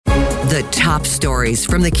The top stories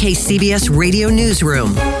from the KCBS Radio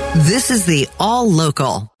Newsroom. This is the All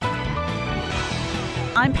Local.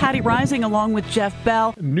 I'm Patty Rising along with Jeff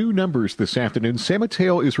Bell. New numbers this afternoon. San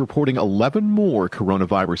Mateo is reporting 11 more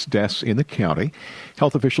coronavirus deaths in the county.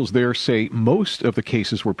 Health officials there say most of the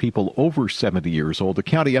cases were people over 70 years old. The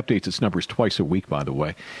county updates its numbers twice a week, by the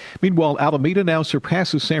way. Meanwhile, Alameda now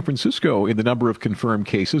surpasses San Francisco in the number of confirmed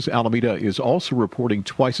cases. Alameda is also reporting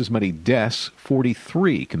twice as many deaths,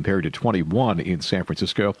 43 compared to 21 in San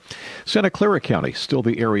Francisco. Santa Clara County, still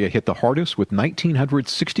the area hit the hardest with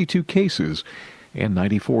 1,962 cases and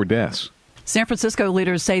 94 deaths. San Francisco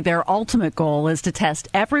leaders say their ultimate goal is to test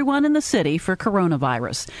everyone in the city for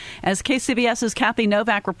coronavirus. As KCBS's Kathy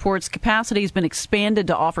Novak reports, capacity has been expanded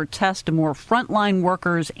to offer tests to more frontline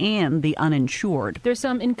workers and the uninsured. There's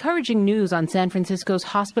some encouraging news on San Francisco's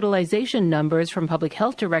hospitalization numbers from Public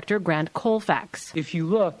Health Director Grant Colfax. If you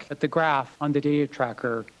look at the graph on the data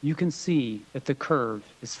tracker, you can see that the curve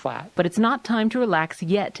is flat. But it's not time to relax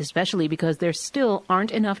yet, especially because there still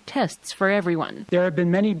aren't enough tests for everyone. There have been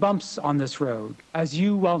many bumps on this road, as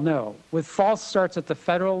you well know, with false starts at the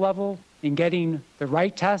federal level in getting the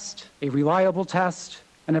right test, a reliable test,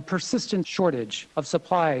 and a persistent shortage of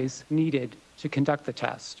supplies needed to conduct the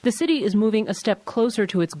test. The city is moving a step closer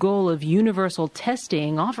to its goal of universal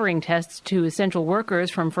testing, offering tests to essential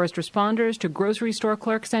workers from first responders to grocery store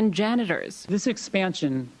clerks and janitors. This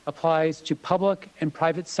expansion applies to public and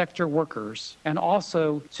private sector workers and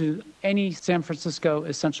also to any San Francisco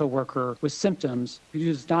essential worker with symptoms who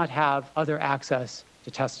does not have other access to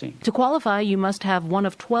testing. To qualify, you must have one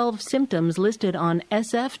of 12 symptoms listed on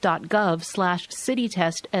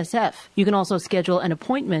sf.gov/citytestsf. You can also schedule an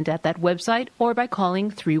appointment at that website or by calling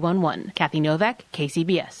 311. Kathy Novak,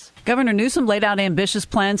 KCBS. Governor Newsom laid out ambitious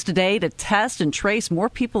plans today to test and trace more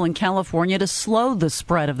people in California to slow the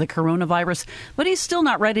spread of the coronavirus, but he's still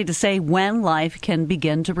not ready to say when life can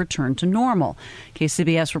begin to return to normal.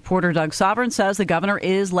 KCBS reporter Doug Sovereign says the governor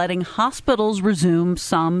is letting hospitals resume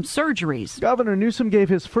some surgeries. Governor Newsom gave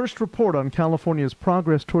his first report on California's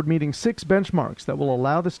progress toward meeting 6 benchmarks that will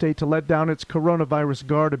allow the state to let down its coronavirus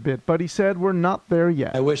guard a bit, but he said we're not there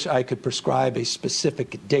yet. I wish I could prescribe a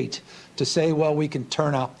specific date to say, well, we can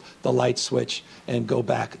turn up the light switch and go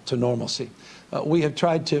back to normalcy. We have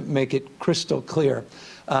tried to make it crystal clear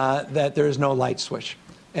that there is no light switch.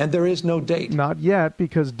 And there is no date. Not yet,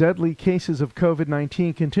 because deadly cases of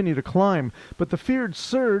COVID-19 continue to climb. But the feared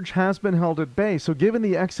surge has been held at bay. So given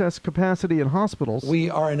the excess capacity in hospitals, we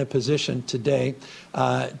are in a position today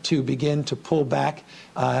to begin to pull back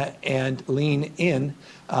and lean in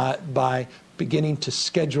by beginning to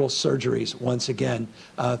schedule surgeries once again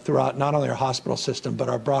throughout not only our hospital system, but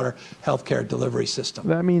our broader healthcare delivery system.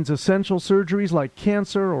 That means essential surgeries like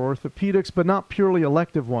cancer or orthopedics, but not purely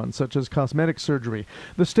elective ones, such as cosmetic surgery.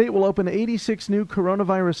 The state will open 86 new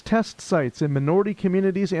coronavirus test sites in minority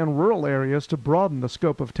communities and rural areas to broaden the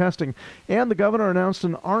scope of testing. And the governor announced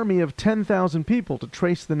an army of 10,000 people to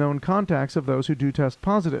trace the known contacts of those who do test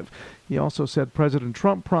positive. He also said President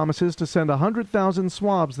Trump promises to send 100,000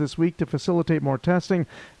 swabs this week to facilitate more testing,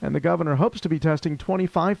 and the governor hopes to be testing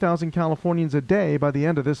 25,000 Californians a day by the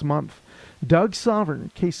end of this month. Doug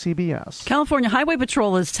Sovereign, KCBS. California Highway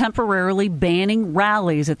Patrol is temporarily banning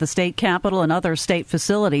rallies at the state capitol and other state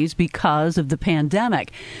facilities because of the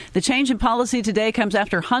pandemic. The change in policy today comes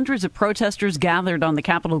after hundreds of protesters gathered on the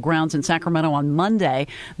Capitol grounds in Sacramento on Monday,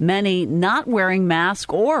 many not wearing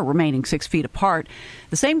masks or remaining 6 feet apart.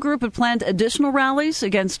 The same group had planned additional rallies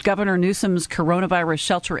against Governor Newsom's coronavirus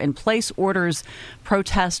shelter-in-place orders.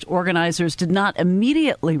 Protest organizers did not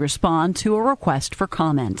immediately respond to a request for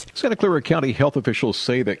comment. Santa Clara County health officials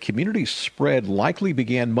say that community spread likely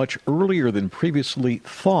began much earlier than previously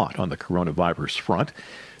thought on the coronavirus front.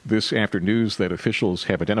 This after news that officials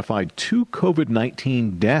have identified 2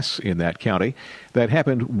 COVID-19 deaths in that county that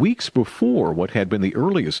happened weeks before what had been the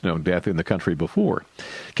earliest known death in the country before.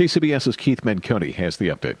 KCBS's Keith Menconi has the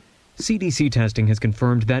update. CDC testing has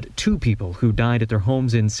confirmed that 2 people who died at their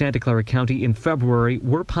homes in Santa Clara County in February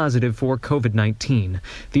were positive for COVID-19,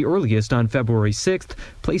 the earliest on February 6th,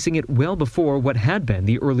 placing it well before what had been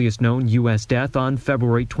the earliest known U.S. death on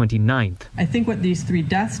February 29th. I think what these 3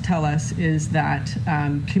 deaths tell us is that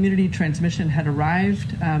community transmission had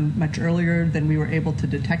arrived much earlier than we were able to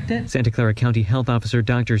detect it. Santa Clara County Health Officer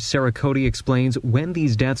Dr. Sarah Cody explains when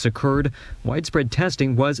these deaths occurred, widespread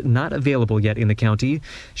testing was not available yet in the county.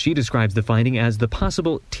 She describes describes the finding as the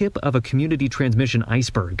possible tip of a community transmission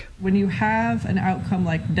iceberg. When you have an outcome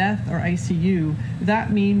like death or ICU,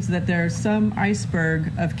 that means that there's some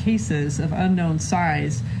iceberg of cases of unknown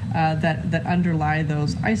size that underlie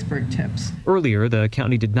those iceberg tips. Earlier, the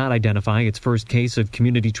county did not identify its first case of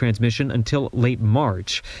community transmission until late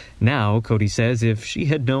March. Now, Cody says if she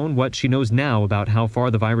had known what she knows now about how far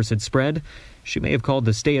the virus had spread, she may have called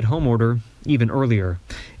the stay-at-home order even earlier.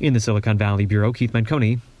 In the Silicon Valley Bureau, Keith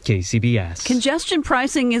Manconi, KCBS. Congestion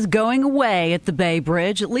pricing is going away at the Bay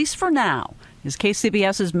Bridge, at least for now. As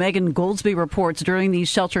KCBS's Megan Goldsby reports, during these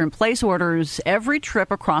shelter-in-place orders, every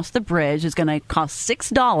trip across the bridge is going to cost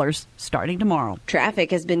 $6 starting tomorrow.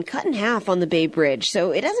 Traffic has been cut in half on the Bay Bridge,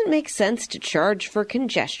 so it doesn't make sense to charge for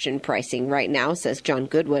congestion pricing right now, says John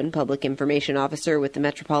Goodwin, Public Information Officer with the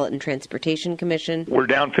Metropolitan Transportation Commission. We're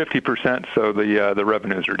down 50%, so the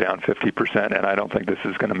revenues are down 50%, and I don't think this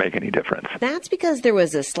is going to make any difference. That's because there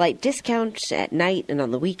was a slight discount at night and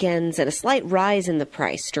on the weekends and a slight rise in the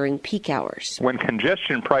price during peak hours. When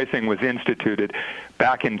congestion pricing was instituted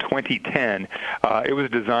back in 2010, it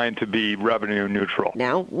was designed to be revenue neutral.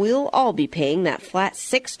 Now we'll all be paying that flat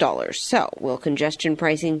 $6. So will congestion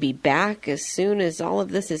pricing be back as soon as all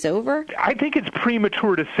of this is over? I think it's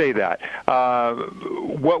premature to say that.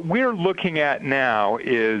 What we're looking at now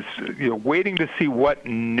is waiting to see what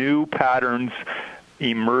new patterns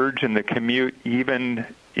emerge in the commute, even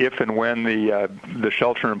if and when the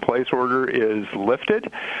shelter-in-place order is lifted,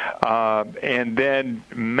 and then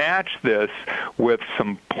match this with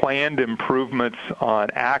some planned improvements on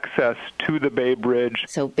access to the Bay Bridge.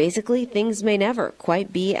 So basically, things may never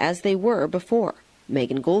quite be as they were before.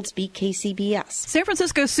 Megan Goldsby, KCBS. San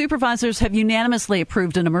Francisco supervisors have unanimously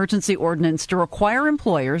approved an emergency ordinance to require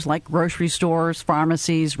employers like grocery stores,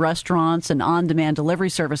 pharmacies, restaurants, and on-demand delivery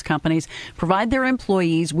service companies provide their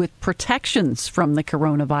employees with protections from the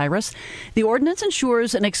coronavirus. The ordinance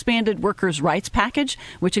ensures an expanded workers' rights package,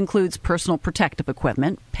 which includes personal protective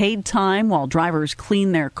equipment, paid time while drivers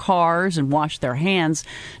clean their cars and wash their hands,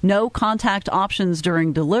 no contact options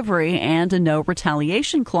during delivery, and a no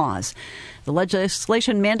retaliation clause. The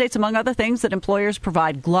legislation mandates, among other things, that employers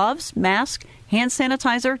provide gloves, masks, hand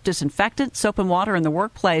sanitizer, disinfectant, soap and water in the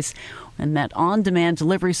workplace, and that on-demand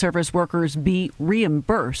delivery service workers be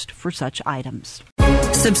reimbursed for such items.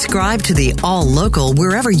 Subscribe to the All Local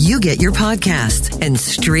wherever you get your podcasts and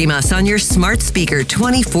stream us on your smart speaker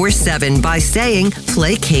 24/7 by saying,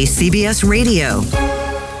 play KCBS Radio.